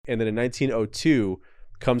And then in 1902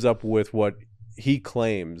 comes up with what he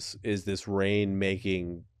claims is this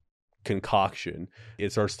rain-making concoction.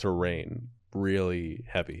 It starts to rain really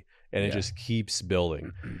heavy, and it just keeps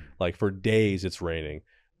building. Like for days it's raining.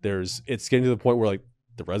 It's getting to the point where like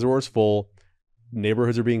the reservoir's full,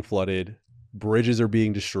 neighborhoods are being flooded, bridges are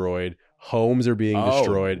being destroyed, homes are being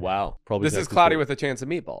destroyed. Wow. Probably this is Cloudy with a Chance of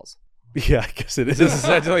Meatballs. Yeah, I guess it is. This is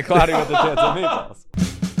essentially Cloudy with a Chance of Meatballs.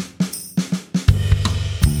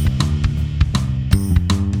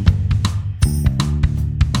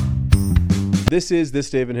 This is This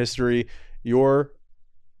Day in History. You're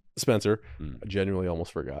Spencer. I genuinely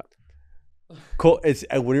almost forgot. Cool. It's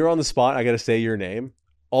when you're on the spot, I got to say your name.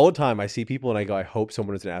 All the time I see people and I go, I hope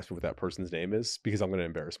someone is going to ask me what that person's name is because I'm going to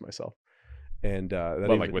embarrass myself. And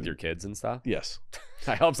like with your kids and stuff? Yes.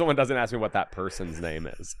 I hope someone doesn't ask me what that person's name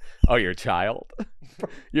is. Oh, your child?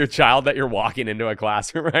 Your child that you're walking into a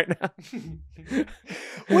classroom right now?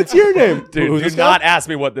 What's your name? Dude, do not ask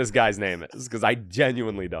me what this guy's name is because I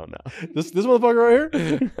genuinely don't know. This motherfucker right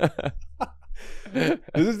here?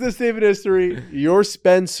 This is This Day in History. You're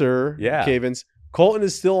Spencer Cavins. Colton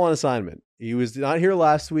is still on assignment. He was not here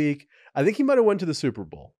last week. I think he might have went to the Super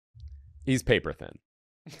Bowl. He's paper thin.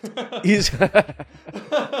 He's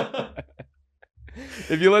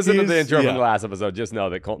if you listen to the intro from the last episode, just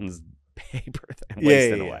know that Colton's paper thin,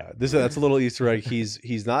 wasting away. That's a little Easter egg.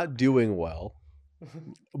 He's not doing well,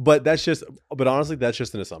 but honestly, that's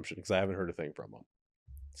just an assumption because I haven't heard a thing from him.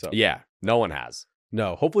 So yeah, no one has.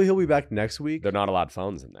 No, hopefully he'll be back next week. They're not allowed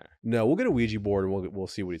phones in there. No, we'll get a Ouija board and we'll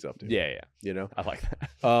see what he's up to. Yeah. You know, I like that.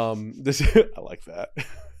 I like that.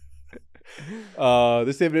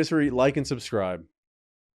 This Day in History, like and subscribe.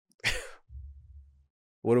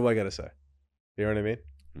 What do I got to say? You know what I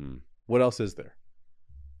mean? What else is there?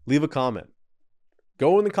 Leave a comment.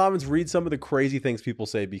 Go in the comments, read some of the crazy things people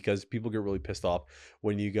say because people get really pissed off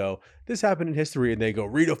when you go, this happened in history, and they go,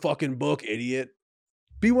 read a fucking book, idiot.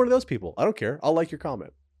 Be one of those people. I don't care. I'll like your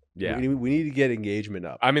comment. Yeah. We need to get engagement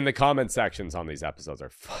up. I mean, the comment sections on these episodes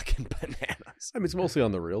are fucking bananas. I mean, it's mostly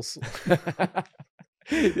on the reels.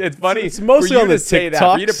 It's funny. It's mostly on the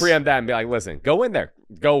TikToks. For you to preempt that and be like, listen, go in there.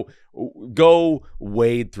 Go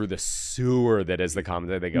wade through the sewer that is the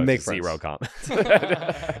comments. They go zero comments.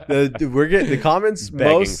 We're getting the comments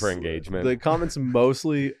begging for engagement. The comments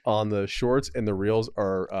mostly on the shorts and the reels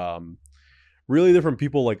are really different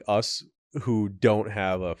people like us who don't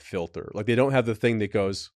have a filter. Like they don't have the thing that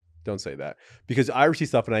goes, don't say that. Because I receive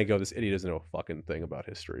stuff and I go, this idiot doesn't know a fucking thing about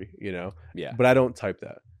history, you know? Yeah. But I don't type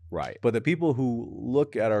that. Right. But the people who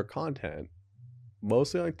look at our content,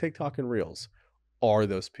 mostly like TikTok and Reels, are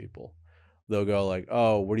those people. They'll go like,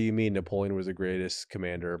 oh, what do you mean Napoleon was the greatest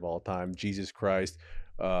commander of all time? Jesus Christ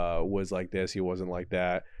was like this. He wasn't like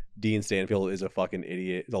that. Dean Stanfield is a fucking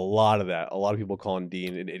idiot. There's a lot of that. A lot of people calling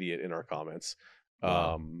Dean an idiot in our comments.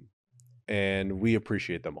 Wow. And we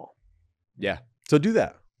appreciate them all. Yeah. So do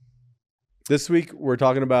that. This week, we're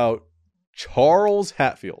talking about Charles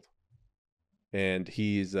Hatfield. And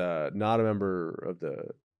he's not a member of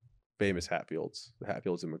the famous Hatfields, the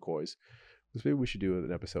Hatfields and McCoys. Which maybe we should do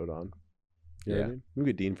an episode on. You know what I mean? We'll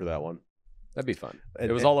get Dean for that one. That'd be fun.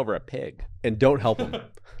 It was all over a pig. And don't help him.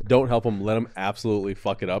 Don't help him. Let him absolutely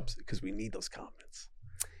fuck it up because we need those comments.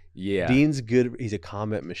 Yeah. Dean's good. He's a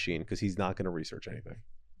comment machine because he's not going to research anything.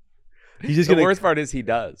 He's just the worst part is he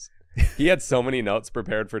does. He had so many notes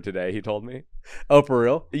prepared for today, he told me. Oh, for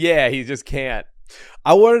real? Yeah, he just can't.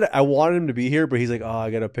 I wanted him to be here, but he's like, oh,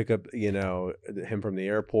 I got to pick up, him from the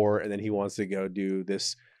airport. And then he wants to go do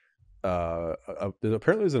this.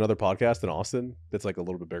 Apparently there's another podcast in Austin that's like a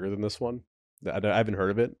little bit bigger than this one. I haven't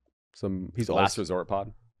heard of it. He's Last Resort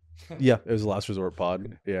Pod. Yeah, it was a Last Resort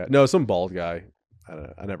Pod. Yeah, no, some bald guy. I don't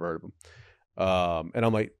know. I never heard of him. And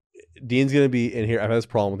I'm like, Dean's gonna be in here. I've had this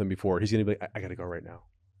problem with him before. He's gonna be like, I gotta go right now.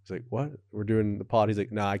 He's like, what? We're doing the pod. He's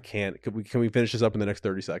like, nah, I can't. Can we finish this up in the next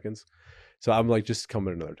 30 seconds? So I'm like, just come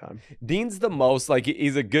at another time. Dean's the most like,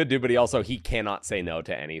 he's a good dude, but he cannot say no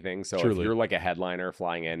to anything. So Truly. If you're like a headliner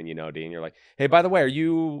flying in and Dean, you're like, hey, by the way, are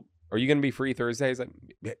you going to be free Thursday? He's like,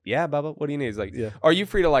 yeah, Bubba, what do you need? He's like, yeah. Are you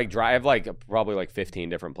free to like drive like probably like 15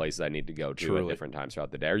 different places I need to go to at different times throughout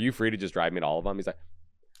the day? Are you free to just drive me to all of them? He's like,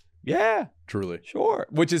 yeah, truly, sure.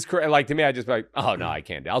 Which is like to me, I just be like, oh no, I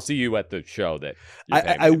can't. I'll see you at the show that.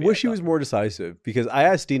 I wish he was more decisive because I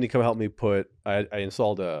asked Dean to come help me I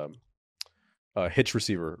installed a hitch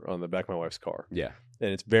receiver on the back of my wife's car. Yeah.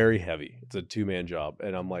 And it's very heavy. It's a 2-man job.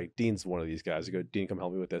 And I'm like, Dean's one of these guys. I go, Dean, come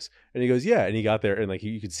help me with this. And he goes, yeah. And he got there and like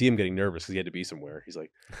you could see him getting nervous because he had to be somewhere. He's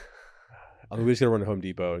like, we just gotta run to Home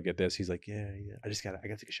Depot and get this. He's like, yeah. I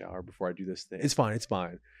gotta take a shower before I do this thing. It's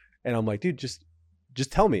fine. And I'm like, dude, just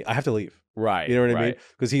just tell me. I have to leave. Right. You know what I mean?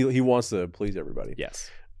 Because he wants to please everybody. Yes.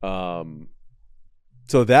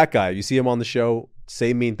 So that guy, you see him on the show,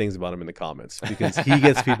 say mean things about him in the comments because he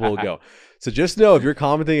gets people to go. So just know if you're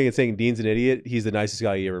commenting and saying Dean's an idiot, he's the nicest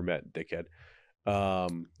guy you ever met, dickhead.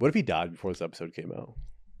 What if he died before this episode came out?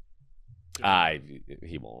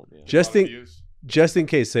 He won't. Yeah. Just in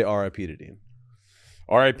case, say R.I.P. to Dean.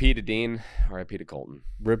 R.I.P. to Dean. R.I.P. to Colton.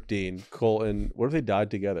 Rip Dean, Colton. What if they died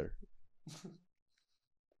together?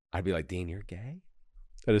 I'd be like, Dean, you're gay?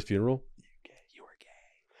 At his funeral? You were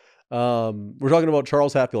gay. We're talking about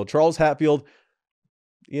Charles Hatfield. Charles Hatfield,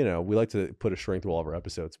 we like to put a shrink to all of our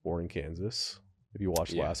episodes. Born in Kansas. If you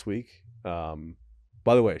watched last week.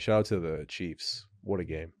 By the way, shout out to the Chiefs. What a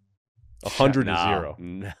game.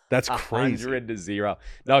 100-0. That's crazy. 100-0.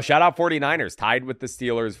 No, shout out 49ers. Tied with the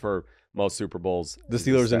Steelers for most Super Bowls. The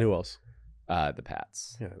Steelers and who else? The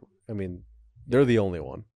Pats. Yeah, I mean, they're the only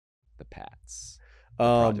one. The Pats.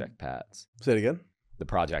 Project Pats. Say it again. The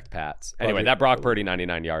Project Pats. Anyway, that Brock Purdy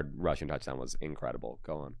 99-yard rushing touchdown was incredible.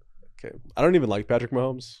 Go on. Okay. I don't even like Patrick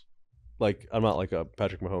Mahomes. Like, I'm not like a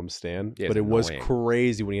Patrick Mahomes stan, but it was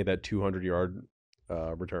crazy when he had that 200-yard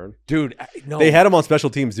return. Dude, no. They had him on special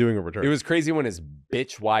teams doing a return. It was crazy when his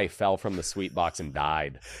bitch wife fell from the sweet box and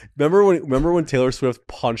died. Remember when Taylor Swift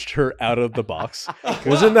punched her out of the box?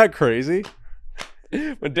 Wasn't that crazy?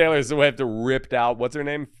 When Taylor Swift ripped out, what's her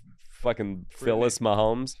name? Fucking Phyllis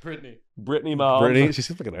Mahomes. Brittany Mahomes. She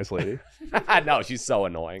seems like a nice lady. No, she's so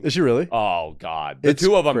annoying. Is she really? Oh, God. The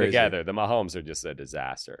two of them together, the Mahomes are just a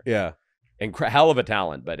disaster. Yeah. And hell of a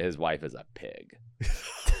talent, but his wife is a pig.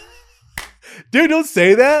 Dude, don't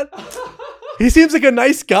say that. He seems like a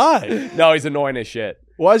nice guy. No, he's annoying as shit.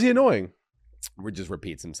 Why is he annoying? He just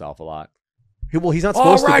repeats himself a lot. He's not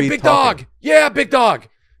supposed to be big talking. dog. Yeah, big dog.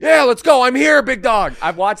 Yeah, let's go. I'm here, big dog.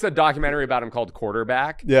 I've watched a documentary about him called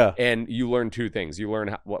Quarterback. Yeah. And you learn two things. You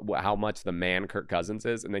learn how much the man Kirk Cousins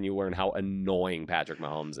is, and then you learn how annoying Patrick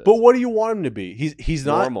Mahomes is. But what do you want him to be? He's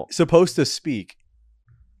not normal. Supposed to speak.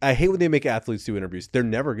 I hate when they make athletes do interviews. They're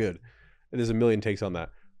never good. And there's a million takes on that.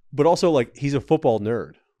 But also, like, he's a football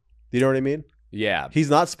nerd. You know what I mean? Yeah. He's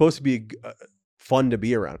not supposed to be fun to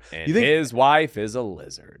be around. And you think his wife is a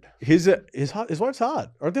lizard. His wife's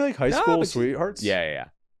hot. Aren't they like high school sweethearts? Yeah.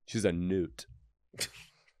 She's a newt.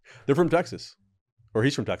 They're from Texas. Or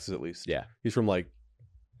he's from Texas, at least. Yeah. He's from, like,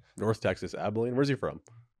 North Texas, Abilene. Where's he from?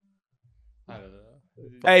 I don't know.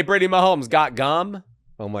 Hey, Brady Mahomes got gum?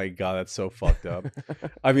 Oh my God, that's so fucked up.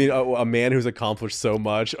 I mean, a man who's accomplished so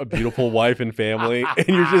much, a beautiful wife and family, and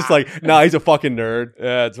you're just like, nah, he's a fucking nerd.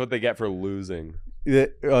 Yeah, it's what they get for losing.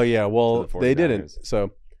 Oh yeah, well, they didn't.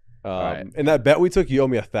 So, right. And that bet we took, you owe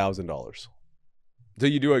me $1,000. So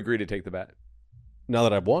you do agree to take the bet? Now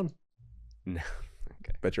that I've won. No.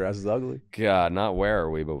 Okay. Bet your ass is ugly. God, not where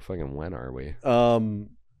are we, but fucking when are we?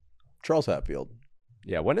 Charles Hatfield.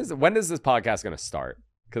 Yeah, when is this podcast going to start?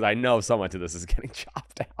 Because I know so much of this is getting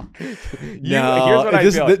chopped out. Here's what I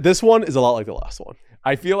feel. This one is a lot like the last one.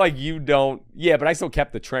 I feel like you don't. Yeah, but I still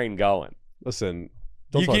kept the train going. Listen.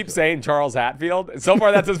 You keep saying Charles Hatfield. So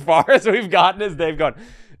far, that's as far as we've gotten as they've gone.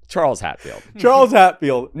 Charles Hatfield. Charles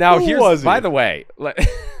Hatfield. Now, by the way.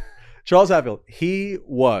 Charles Hatfield. He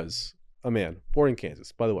was a man born in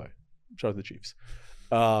Kansas, by the way. Shout out to the Chiefs.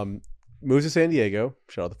 Moves to San Diego.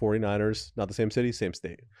 Shout out to the 49ers. Not the same city, same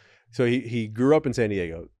state. So he grew up in San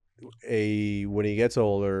Diego. When he gets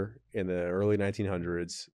older, in the early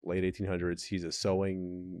 1900s, late 1800s, he's a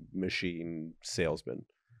sewing machine salesman.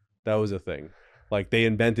 That was a thing. Like, they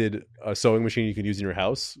invented a sewing machine you could use in your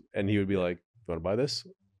house, and he would be like, "You want to buy this?"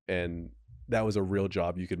 And that was a real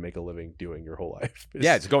job you could make a living doing your whole life.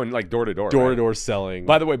 It's going like door to door. Door to door selling.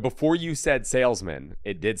 By the way, before you said salesman,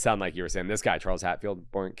 it did sound like you were saying this guy, Charles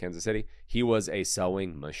Hatfield, born in Kansas City, he was a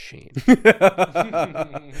sewing machine.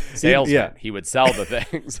 Salesman. Yeah. He would sell the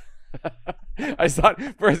things. I thought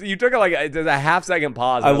first you took there's a half-second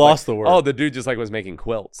pause. I lost the word. Oh, the dude just was making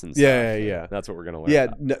quilts and stuff. Yeah. That's what we're gonna learn. Yeah,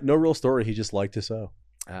 no real story. He just liked to sew.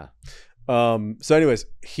 So anyways,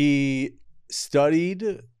 he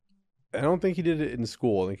studied. I don't think he did it in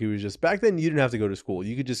school. I think he was just, back then you didn't have to go to school.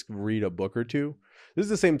 You could just read a book or two. This is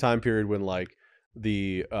the same time period when like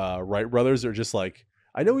the Wright brothers are just like,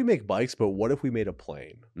 I know we make bikes, but what if we made a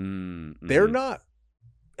plane? Mm-hmm. They're not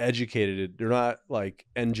educated. They're not like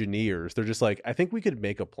engineers. They're just like, I think we could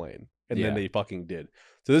make a plane. And then they fucking did.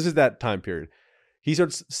 So this is that time period. He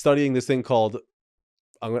starts studying this thing called,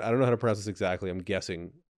 I don't know how to pronounce this exactly. I'm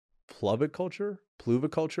guessing pluviculture.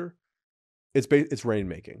 It's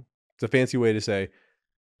rainmaking. It's a fancy way to say,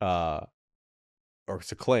 or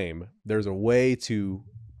to claim, there's a way to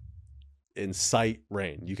incite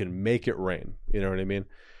rain. You can make it rain. You know what I mean?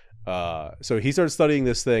 So he starts studying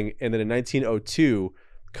this thing, and then in 1902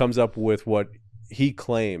 comes up with what he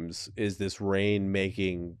claims is this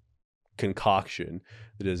rain-making concoction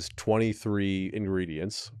that is 23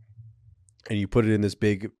 ingredients, and you put it in this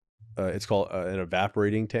big, it's called an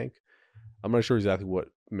evaporating tank. I'm not sure exactly what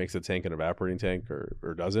makes a tank an evaporating tank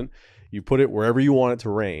or doesn't. You put it wherever you want it to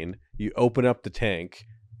rain. You open up the tank,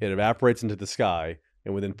 it evaporates into the sky,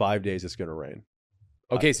 and within 5 days it's going to rain.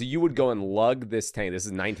 Okay, so you would go and lug this tank. This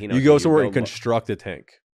is 1902. You go somewhere and construct a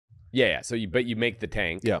tank. Yeah. So you make the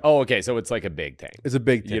tank. Yeah. Oh, okay. So it's like a big tank. It's a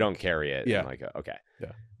big tank. You don't carry it. Yeah. Okay.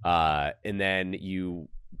 Yeah. And then you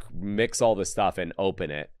mix all this stuff and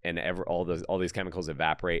open it, and all these chemicals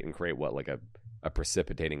evaporate and create what, like a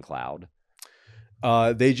precipitating cloud.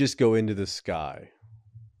 They just go into the sky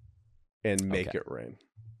and make it rain.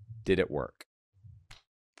 Did it work?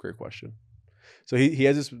 Great question. So he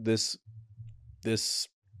has this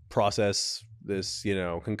process, this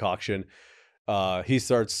concoction. He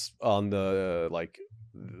starts on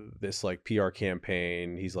this PR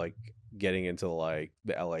campaign. He's like getting into like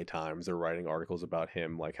the LA Times. They're writing articles about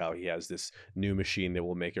him, like how he has this new machine that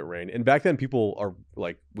will make it rain. And back then people are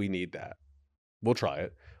like, we need that. We'll try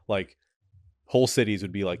it. Like whole cities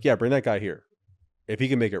would be like, yeah, bring that guy here. If he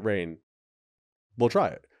can make it rain, we'll try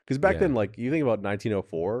it. Because back then, like you think about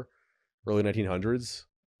 1904, early 1900s,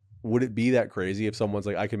 would it be that crazy if someone's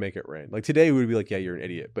like, I can make it rain? Like today we would be like, yeah, you're an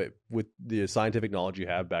idiot. But with the scientific knowledge you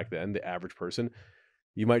have back then, the average person,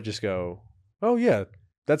 you might just go, oh yeah,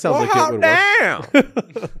 that sounds like it would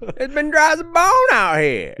work. It's been dry as a bone out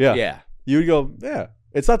here. Yeah. You would go, yeah.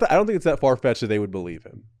 It's not that, I don't think it's that far-fetched that they would believe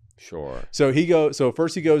him. Sure. So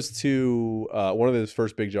first he goes to one of his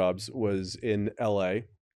first big jobs was in LA.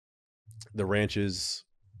 The ranches,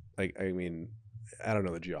 I don't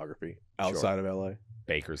know the geography outside of LA.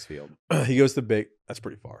 Bakersfield. He goes to that's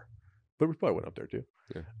pretty far, but we probably went up there too.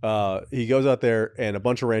 Yeah. He goes out there and a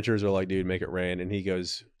bunch of ranchers are like, dude, make it rain. And he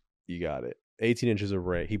goes, you got it. 18 inches of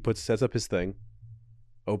rain. He sets up his thing,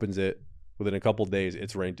 opens it. Within a couple of days,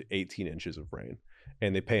 it's rained to 18 inches of rain,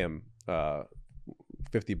 and they pay him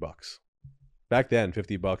 $50. Back then,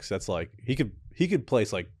 $50. That's like he could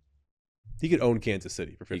place like he could own Kansas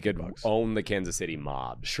City for $50. He could own the Kansas City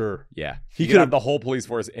mob. Sure. Yeah. He could have the whole police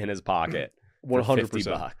force in his pocket. 100%.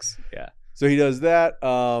 $50. Yeah. So he does that.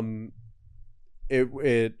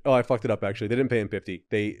 I fucked it up actually. They didn't pay him $50.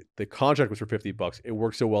 The contract was for $50. It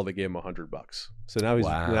worked so well they gave him $100. So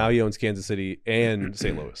now he owns Kansas City and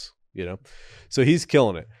St. Louis. So he's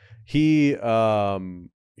killing it. He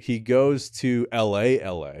goes to LA,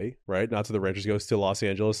 right? Not to the ranchers. Goes to Los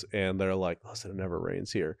Angeles, and they're like, "Listen, it never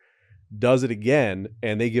rains here." Does it again,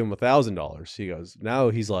 and they give him $1,000. He goes. Now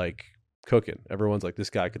he's like cooking. Everyone's like, "This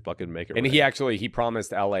guy could fucking make it." And rain. he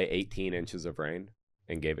promised LA 18 inches of rain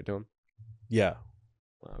and gave it to him. Yeah.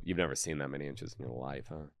 Wow, you've never seen that many inches in your life,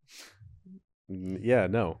 huh? Yeah,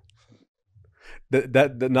 no.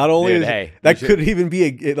 That not only Dude, is that could even be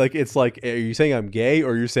it's like, are you saying I'm gay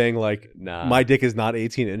or you're saying like my dick is not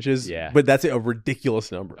 18 inches? Yeah, but that's a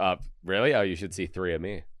ridiculous number. Really? Oh, you should see 3 of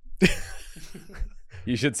me.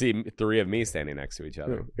 You should see 3 of me standing next to each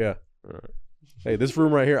other. Yeah. Hey, this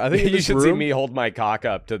room right here. I think you should see me hold my cock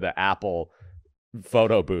up to the Apple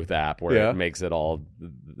photo booth app where it makes it all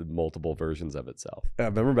the multiple versions of itself.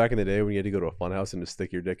 Remember back in the day when you had to go to a fun house and just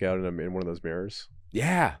stick your dick out in one of those mirrors?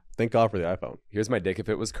 Yeah. Thank God for the iPhone. Here's my dick if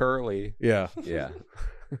it was curly. Yeah. Yeah.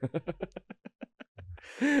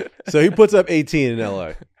 So he puts up 18 in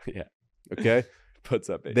LA. Yeah. Okay. Puts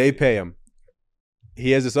up 18. They pay him.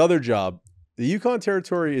 He has this other job. The Yukon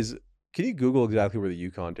Territory is. Can you Google exactly where the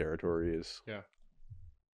Yukon Territory is? Yeah.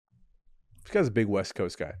 This guy's a big West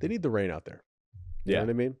Coast guy. They need the rain out there. You know what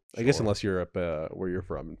I mean? Sure. I guess unless you're up where you're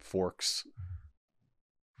from, in Forks.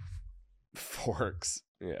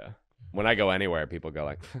 Yeah. When I go anywhere, people go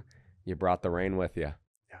like, "You brought the rain with you."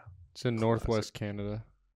 Yeah. It's in Northwest Canada.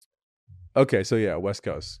 Okay, so yeah, West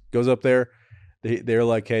Coast goes up there. They're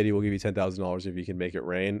like, "Hey, we'll give you $10,000 if you can make it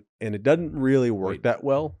rain," and it doesn't really work that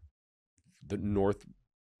well. The North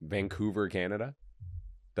Vancouver, Canada.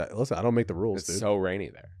 Listen, I don't make the rules. It's so rainy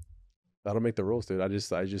there. I don't make the rules, dude. I just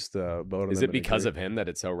vote on. Is it because of him that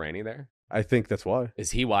it's so rainy there? I think that's why.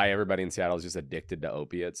 Is he why everybody in Seattle is just addicted to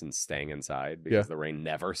opiates and staying inside because the rain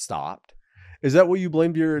never stopped? Is that what you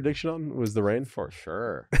blamed your addiction on? Was the rain? For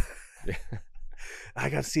sure. I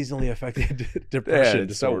got seasonally affected depression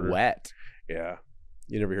disorder. So wet. Yeah.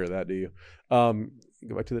 You never hear that, do you?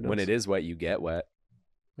 Go back to the notes. When it is wet, you get wet.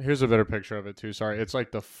 Here's a better picture of it too. Sorry, it's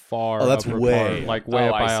like the far. Oh, that's way part, like way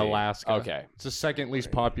up by Alaska. Okay, it's the second least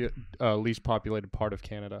populated part of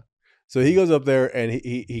Canada. So he goes up there and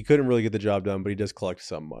he couldn't really get the job done, but he does collect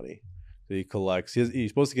some money. that he collects. He's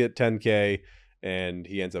supposed to get $10K, and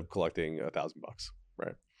he ends up collecting $1,000,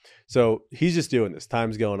 right? So he's just doing this.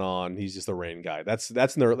 Time's going on. He's just a rain guy. That's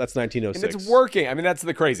 1906. And it's working. I mean, that's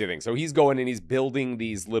the crazy thing. So he's going and he's building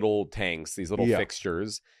these little tanks, these little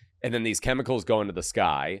fixtures, and then these chemicals go into the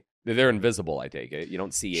sky. They're invisible, I take it. You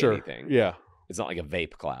don't see anything. Yeah. It's not like a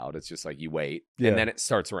vape cloud. It's just like you wait, and then it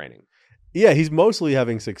starts raining. Yeah, he's mostly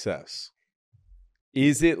having success.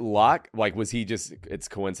 Is it luck? Like, was he just, it's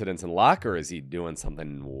coincidence and luck, or is he doing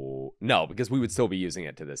something? No, because we would still be using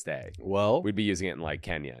it to this day. Well, we'd be using it in like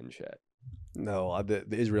Kenya and shit. No, the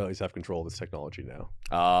Israelis have control of this technology now.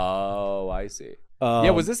 Oh, I see.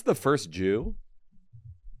 Yeah, was this the first Jew?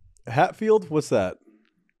 Hatfield? What's that?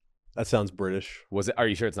 That sounds British. Was it? Are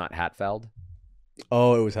you sure it's not Hatfield?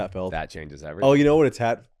 Oh, it was Hatfield. That changes everything. Oh, you know what? It's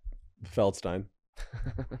Hatfeldstein.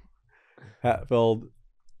 Hatfield.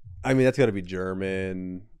 I mean, that's got to be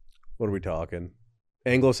German. What are we talking?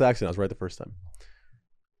 Anglo-Saxon. I was right the first time.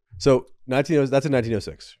 So that's in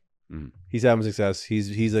 1906. Mm. He's having success.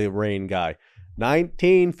 He's a rain guy.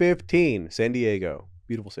 1915, San Diego,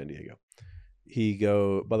 beautiful San Diego.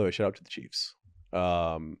 By the way, shout out to the Chiefs.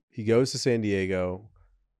 He goes to San Diego,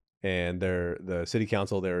 and the city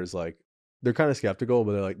council there is like, they're kind of skeptical,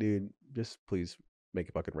 but they're like, dude, just please make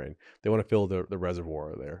it fucking rain. They want to fill the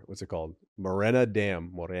reservoir there. What's it called? Morena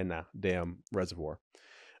Dam Reservoir.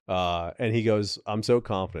 And he goes, I'm so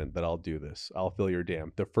confident that I'll do this. I'll fill your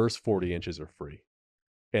dam. The first 40 inches are free.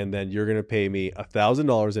 And then you're going to pay me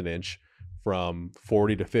 $1,000 an inch from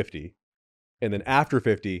 40 to 50. And then after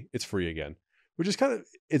 50, it's free again, which is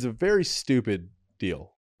it's a very stupid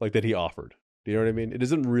deal like that he offered. Do you know what I mean? It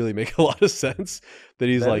doesn't really make a lot of sense that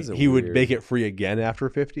he's he would make it free again after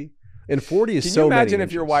 50. And 40 is so many. Can you imagine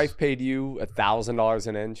if your wife paid you $1,000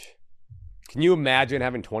 an inch? Can you imagine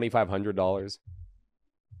having $2,500?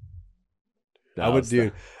 I would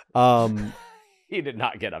do. He did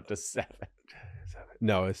not get up to 7.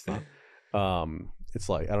 No, it's not. It's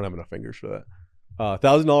like I don't have enough fingers for that.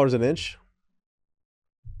 $1,000 an inch.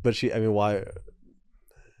 But why?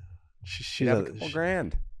 She's a couple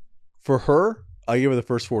grand. For her, I give her the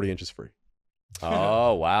first 40 inches free.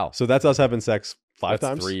 Oh wow! So that's us having sex 5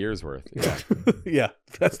 times. 3 years worth. Yeah, yeah,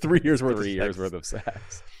 that's 3 years worth. 3 years worth of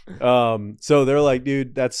sex. So they're like,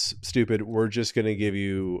 dude, that's stupid. We're just gonna give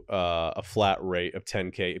you a flat rate of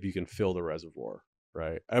 $10K if you can fill the reservoir,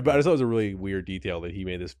 right? But I just thought it was a really weird detail that he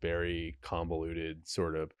made this very convoluted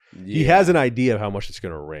sort of. Yeah. He has an idea of how much it's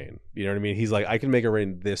gonna rain. You know what I mean? He's like, I can make it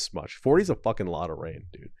rain this much. 40 is a fucking lot of rain,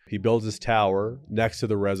 dude. He builds his tower next to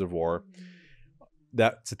the reservoir.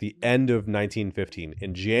 That's at the end of 1915.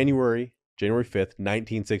 In January 5th,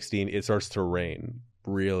 1916, it starts to rain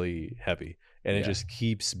really heavy. And it just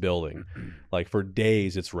keeps building. Like for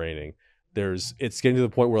days it's raining. It's getting to the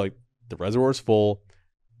point where like the reservoir's full,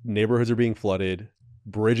 neighborhoods are being flooded,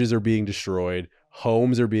 bridges are being destroyed,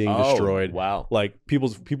 homes are being destroyed. Wow. Like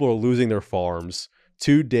people are losing their farms.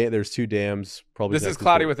 There's 2 dams probably. This is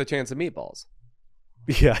Cloudy with a Chance of Meatballs.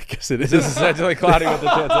 Yeah, I guess it is. This is essentially Cloudy with a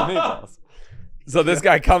Chance of Meatballs. So this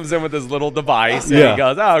guy comes in with his little device and he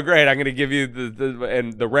goes, "Oh, great! I'm going to give you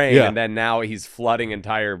the rain," and then now he's flooding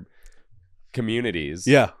entire communities.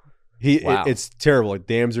 Yeah, it's terrible. Like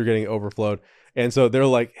dams are getting overflowed, and so they're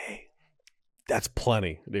like, "Hey, that's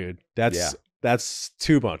plenty, dude. That's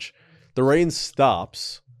too much." The rain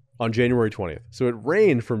stops on January 20th, so it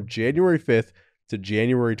rained from January 5th to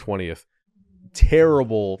January 20th.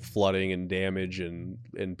 Terrible flooding and damage, and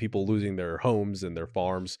people losing their homes and their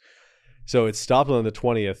farms. So it stopped on the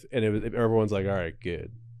 20th, and everyone's like, all right,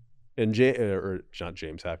 good. And not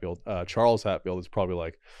James Hatfield, Charles Hatfield is probably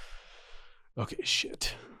like, okay,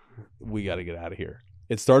 shit, we got to get out of here.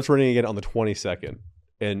 It starts raining again on the 22nd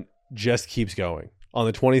and just keeps going. On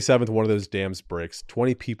the 27th, one of those dams breaks.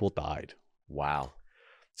 20 people died. Wow.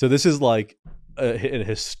 So this is like an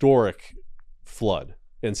historic flood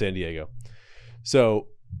in San Diego. So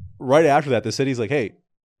right after that, the city's like, hey,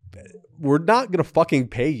 we're not going to fucking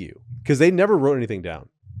pay you. Because they never wrote anything down.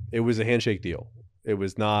 It was a handshake deal. It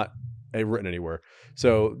was not written anywhere.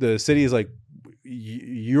 So the city is like,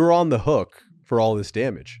 you're on the hook for all this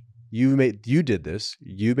damage. You did this.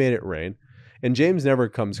 You made it rain. And James never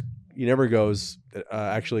comes. He never goes,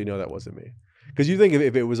 actually, no, that wasn't me. Because you think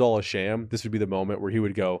if it was all a sham, this would be the moment where he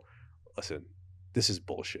would go, listen, this is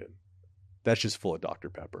bullshit. That's just full of Dr.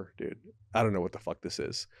 Pepper, dude. I don't know what the fuck this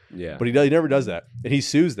is. Yeah. But he never does that. And he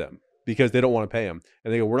sues them. Because they don't want to pay him.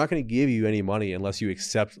 And they go, we're not going to give you any money unless you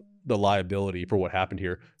accept the liability for what happened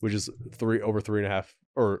here, which is over $3.5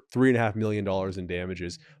 or $3.5 million in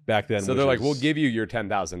damages back then. So they're like, we'll give you your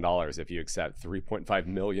 $10,000 if you accept $3.5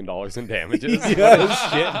 million in damages. Yes. What a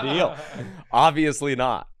shit deal. Obviously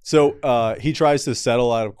not. So he tries to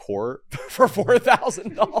settle out of court for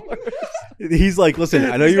 $4,000. He's like, listen,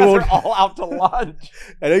 I know These you guys won't are all out to lunch.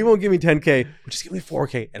 I know you won't give me 10K, but just give me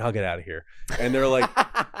 4K and I'll get out of here. And they're like,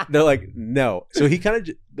 no. So he kind of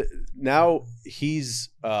now he's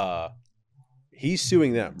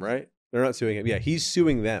suing them, right? They're not suing him. Yeah, he's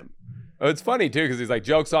suing them. Oh, it's funny too because he's like,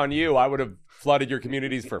 joke's on you. I would have flooded your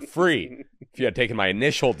communities for free if you had taken my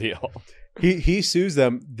initial deal. He sues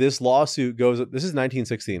them. This lawsuit goes. This is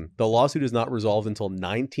 1916. The lawsuit is not resolved until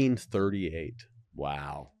 1938.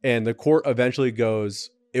 Wow. And the court eventually goes,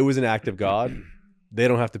 it was an act of God. They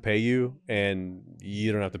don't have to pay you, and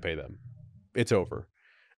you don't have to pay them. It's over.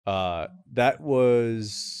 That's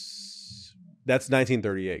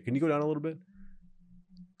 1938. Can you go down a little bit?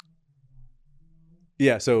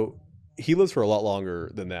 Yeah, so he lives for a lot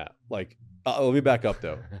longer than that. Like, let me back up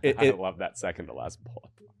though. I love that second to last bullet.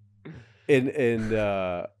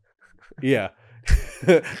 Yeah,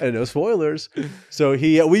 and no spoilers. So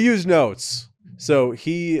we use notes. So that's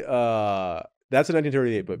in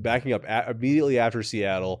 1938. But backing up immediately after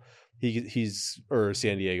Seattle, he's or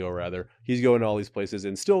San Diego rather, he's going to all these places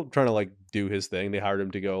and still trying to like do his thing. They hired him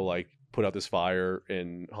to go like put out this fire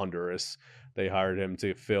in Honduras. They hired him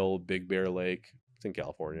to fill Big Bear Lake. It's in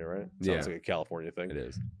California, right? Sounds like a California thing. It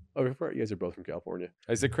is. Oh, you guys are both from California.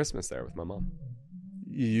 I did Christmas there with my mom.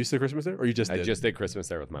 You used to Christmas there, or you just did? I just did Christmas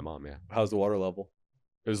there with my mom. Yeah. How's the water level?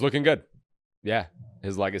 It was looking good. Yeah,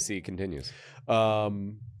 his legacy continues.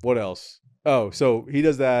 What else? Oh, so he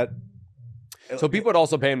does that. So people would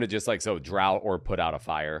also pay him to just like drought or put out a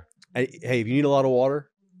fire. Hey, if you need a lot of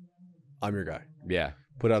water, I'm your guy. Yeah.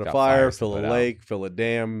 Put out a fire, fill a lake, fill a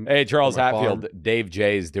dam. Hey, Charles Hatfield, Dave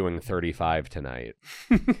J's doing 35 tonight.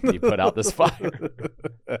 You put out this fire.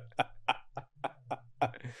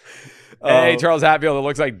 Hey, Charles Hatfield, it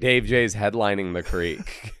looks like Dave J's headlining the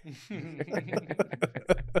creek.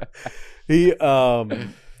 He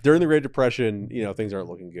during the Great Depression, things aren't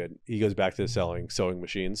looking good. He goes back to selling sewing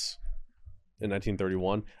machines in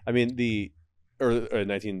 1931. I mean, I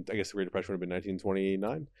guess the Great Depression would have been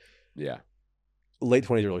 1929. Yeah. Late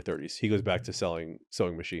 20s, early 30s. He goes back to selling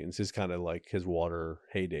sewing machines. His kind of like his water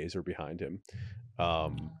heydays are behind him.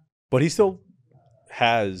 But he still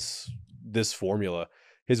has this formula.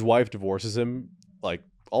 His wife divorces him like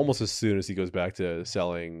almost as soon as he goes back to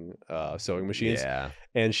selling sewing machines. Yeah.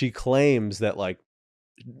 And she claims that like,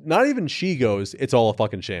 not even she goes, it's all a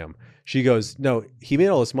fucking sham. She goes, no, he made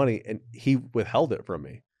all this money and he withheld it from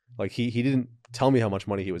me. Like he didn't tell me how much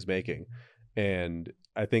money he was making. And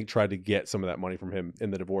I think tried to get some of that money from him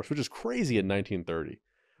in the divorce, which is crazy in 1930.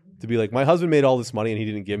 To be like, my husband made all this money and he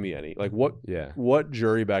didn't give me any. Like what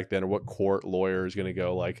jury back then or what court lawyer is going to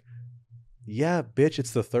go like, yeah, bitch,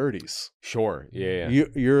 it's the 30s. Sure. Yeah.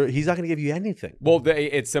 He's not going to give you anything. Well,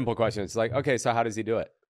 it's a simple question. It's like, okay, so how does he do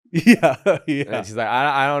it? Yeah. And she's like,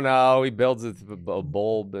 I don't know. He builds a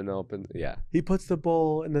bulb and open. Yeah. He puts the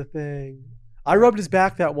bowl in the thing. I rubbed his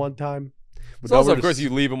back that one time. But also, of course,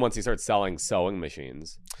 you leave him once he starts selling sewing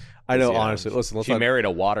machines. I know, honestly. Listen, she married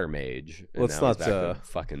a water mage. Let's not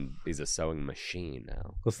he's a sewing machine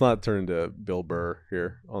now. Let's not turn to Bill Burr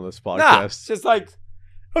here on this podcast. Nah, it's just like,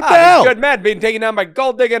 what the hell? Good man being taken down by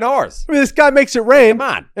gold digging horse. I mean, this guy makes it rain. Come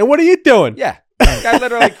on. And what are you doing? Yeah. This guy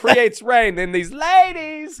literally creates rain in these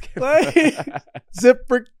ladies.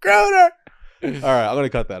 ZipRecruiter. All right, I'm going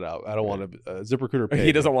to cut that out. I don't want to ZipRecruiter.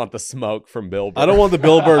 He doesn't want the smoke from Bill Burr. I don't want the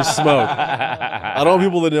Bill Burr smoke. I don't want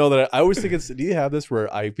people to know that. I always think do you have this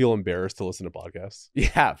where I feel embarrassed to listen to podcasts?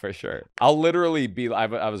 Yeah, for sure. I'll literally be,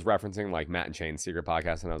 I was referencing like Matt and Shane's secret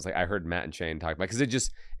podcast, and I was like, I heard Matt and Shane talk about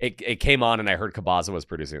because it came on and I heard Kabaza was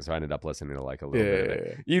producing it, so I ended up listening to like a little bit of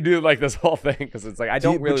it. You do like this whole thing because it's like, I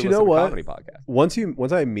don't really listen to comedy podcasts. Once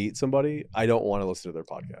I meet somebody, I don't want to listen to their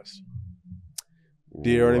podcast. Do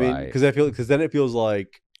you know what I mean? Because then it feels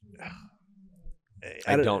like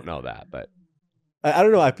I don't know that, but I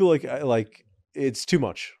don't know. I feel like it's too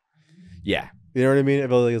much. Yeah, you know what I mean. I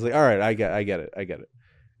feel like it's like, all right, I get it.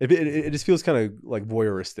 It just feels kind of like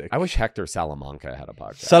voyeuristic. I wish Hector Salamanca had a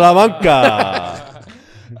podcast. Salamanca.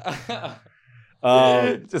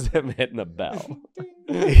 Just him hitting a bell.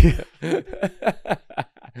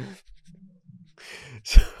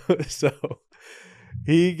 So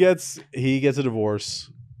he gets a divorce.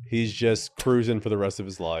 He's just cruising for the rest of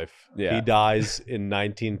his life. Yeah. He dies in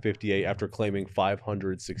 1958 after claiming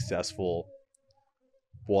 500 successful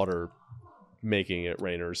water making at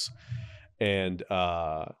Rainers. And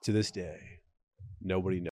to this day,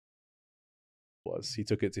 nobody knows. was. He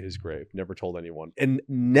took it to his grave, never told anyone. And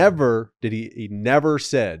never did he never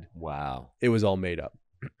said, wow, it was all made up.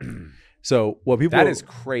 So that is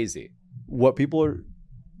crazy. What people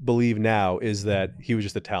believe now is that he was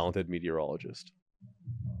just a talented meteorologist.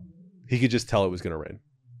 He could just tell it was going to rain.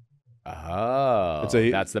 Oh,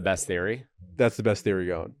 that's the best theory? That's the best theory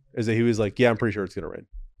going, is that he was like, yeah, I'm pretty sure it's going to rain.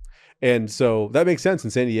 And so that makes sense.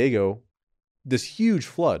 In San Diego, this huge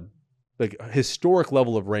flood, like a historic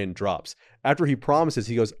level of rain drops. After he promises,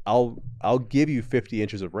 he goes, I'll give you 50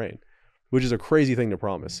 inches of rain, which is a crazy thing to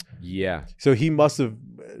promise. Yeah. So he must have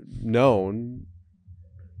known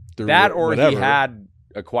that, or whatever. He had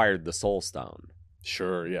acquired the soul stone.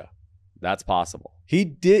 Sure, yeah. That's possible. He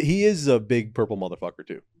did. He is a big purple motherfucker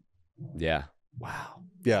too. Yeah. Wow.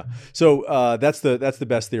 Yeah. So that's the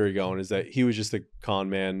best theory going, is that he was just a con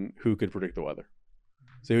man who could predict the weather.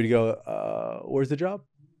 So he would go, where's the job?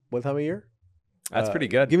 What time of year? That's pretty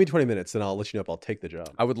good. Give me 20 minutes and I'll let you know if I'll take the job.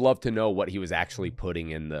 I would love to know what he was actually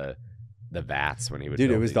putting in the vats when he would.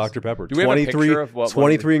 Dude, it was Dr. Pepper. Do we have a picture of what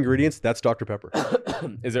 23 ingredients? That's Dr. Pepper.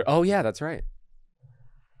 Is there? Oh yeah, that's right.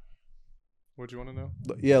 What do you want to know?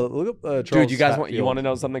 Yeah, look up Charles Dude, you guys Hatfield. want to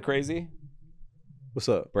know something crazy? What's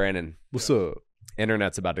up? Brandon. What's up?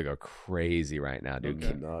 Internet's about to go crazy right now, dude.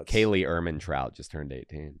 Okay. Kaylee Ehrmantraut just turned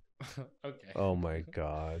 18. Okay. Oh my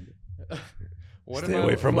God. Stay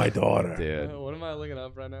away from my daughter. Dude. What am I looking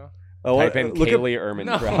up right now? Type in Kaylee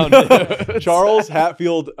Ehrmantraut. Charles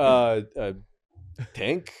Hatfield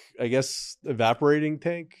tank, I guess, evaporating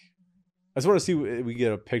tank. I just want to see if we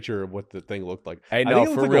get a picture of what the thing looked like. Hey,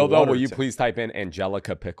 no, for real though, will you please type in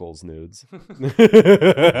Angelica Pickles nudes?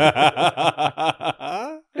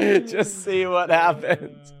 Just see what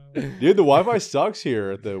happens. Dude, the Wi-Fi sucks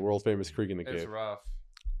here at the world famous Creek in the Cave. It's rough.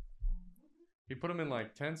 He put them in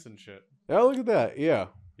like tents and shit. Oh, look at that. Yeah.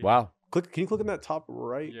 Wow. Can you click on that top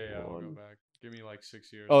right? Yeah, one? I'll go back. Give me like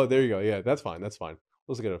 6 years. Oh, there you go. Yeah, that's fine. Let's look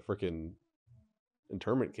at a freaking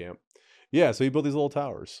internment camp. Yeah, so he built these little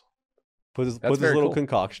towers. Put his little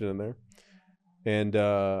concoction in there, and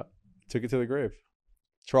took it to the grave.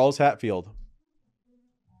 Charles Hatfield.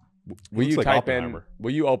 Will you type in?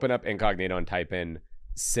 Will you open up incognito and type in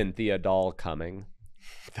Cynthia doll coming?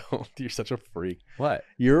 Don't. You're such a freak. What?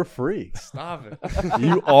 You're a freak. Stop it.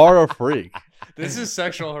 You are a freak. This is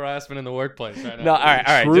sexual harassment in the workplace right now. No, all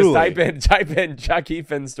right. Truly. Just type in Chucky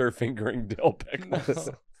Finster fingering dill pickles.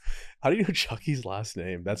 How do you know Chucky's last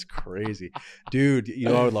name? That's crazy. Dude, you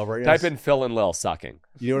know what I would love right now? Type in Phil and Lil sucking.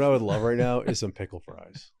 You know what I would love right now is some pickle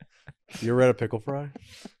fries. You ever had a pickle fry?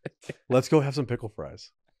 Let's go have some pickle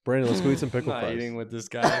fries. Brandon, let's go eat some pickle I'm not fries. eating with this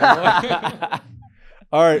guy anymore.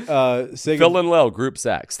 All right, Phil and Lil group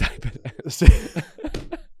sex. Type it.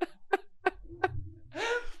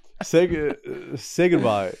 Say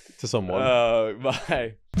goodbye to someone.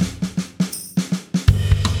 Bye.